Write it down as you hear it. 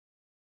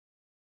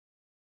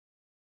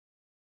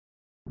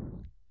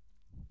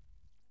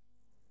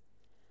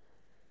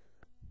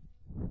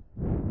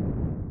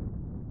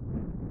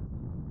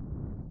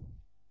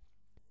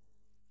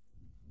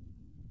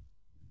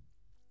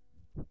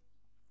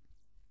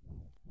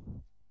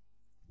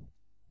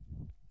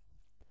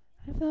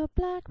the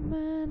black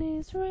man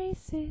is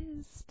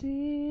racist,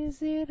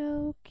 is it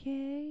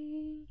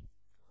okay?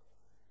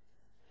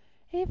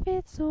 If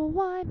it's a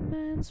white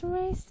man's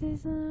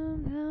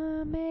racism,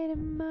 I made it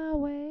my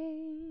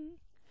way.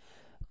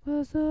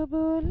 'Cause the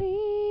bully's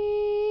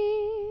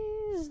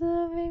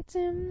the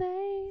victim,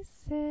 they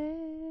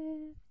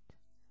said.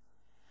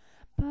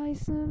 By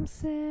some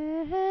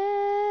sense,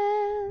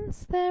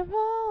 they're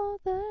all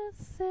the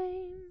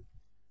same.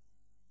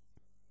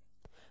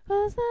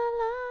 'Cause the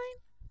line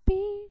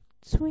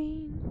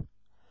between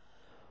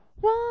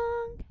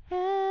wrong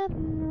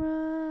and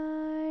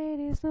right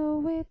is the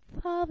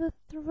width of a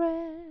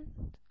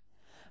thread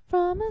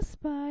from a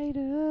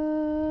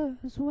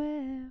spider's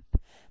web.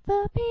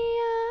 The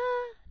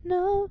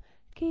piano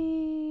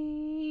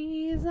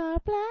keys are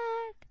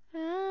black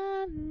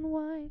and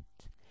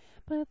white,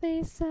 but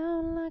they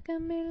sound like a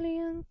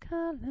million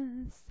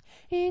colors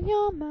in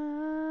your mind.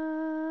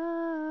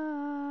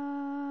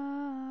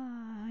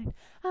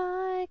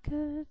 I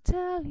could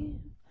tell you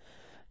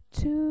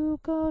to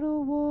go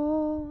to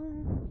war,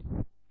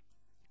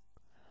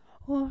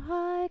 or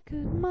I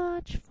could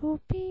march for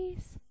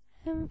peace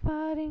and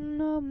fighting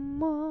no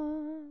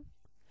more.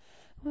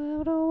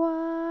 Well, do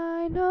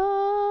I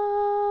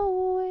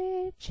know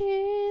which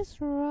is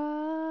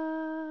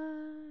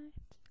right?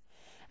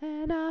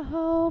 And I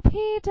hope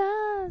he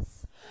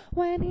does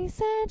when he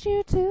sends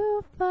you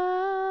to fight.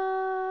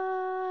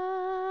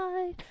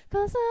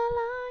 'Cause the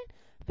line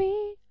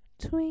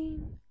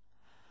between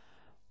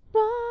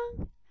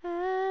wrong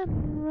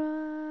and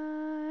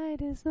right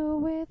is the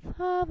width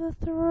of a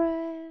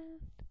thread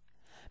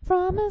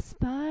from a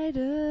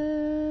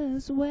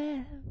spider's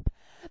web.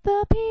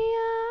 The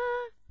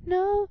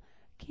piano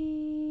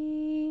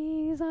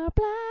keys are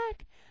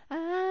black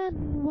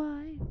and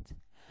white,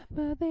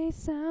 but they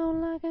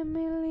sound like a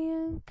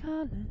million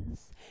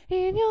colors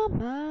in your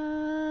mind.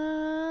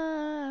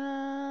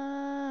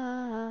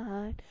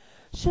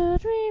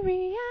 Should we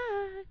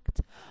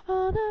react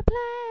on a plane?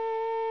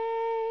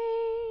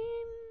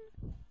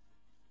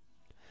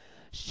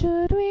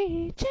 Should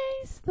we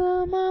chase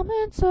the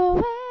moments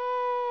away?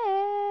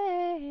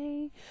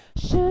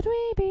 Should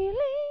we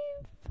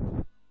believe?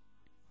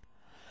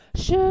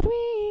 Should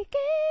we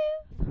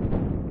give?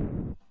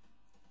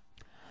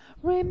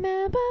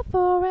 Remember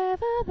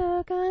forever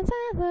the guns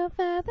and the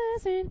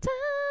feathers in time.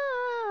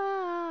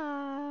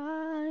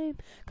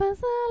 'Cause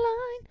the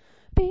line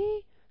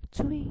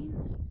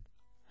between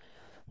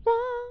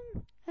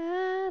wrong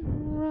and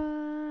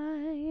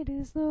right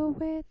is the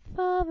width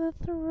of a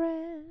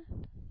thread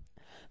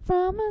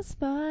from a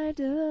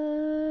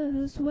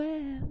spider's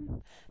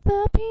web.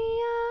 The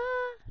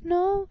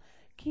piano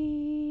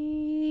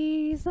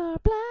keys are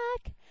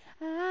black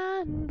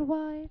and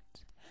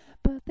white,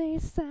 but they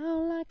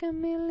sound like a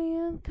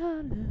million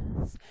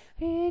colors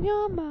in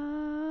your mind.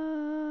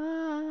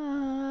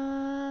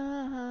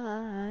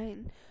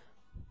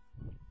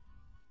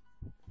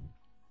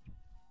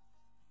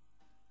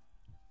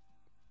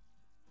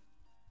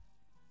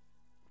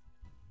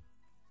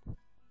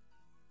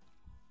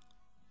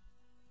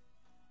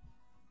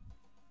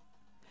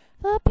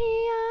 The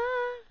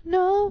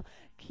piano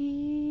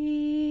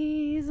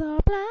keys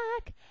are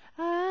black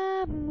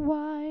and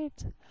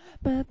white,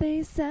 but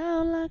they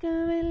sound like a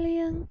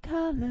million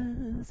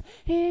colors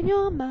in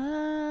your mind.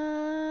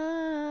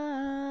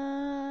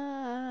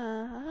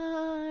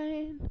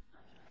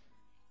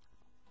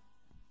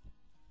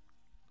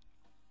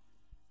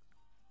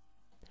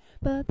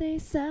 But they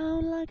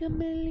sound like a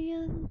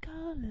million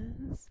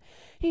colors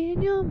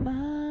in your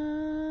mind.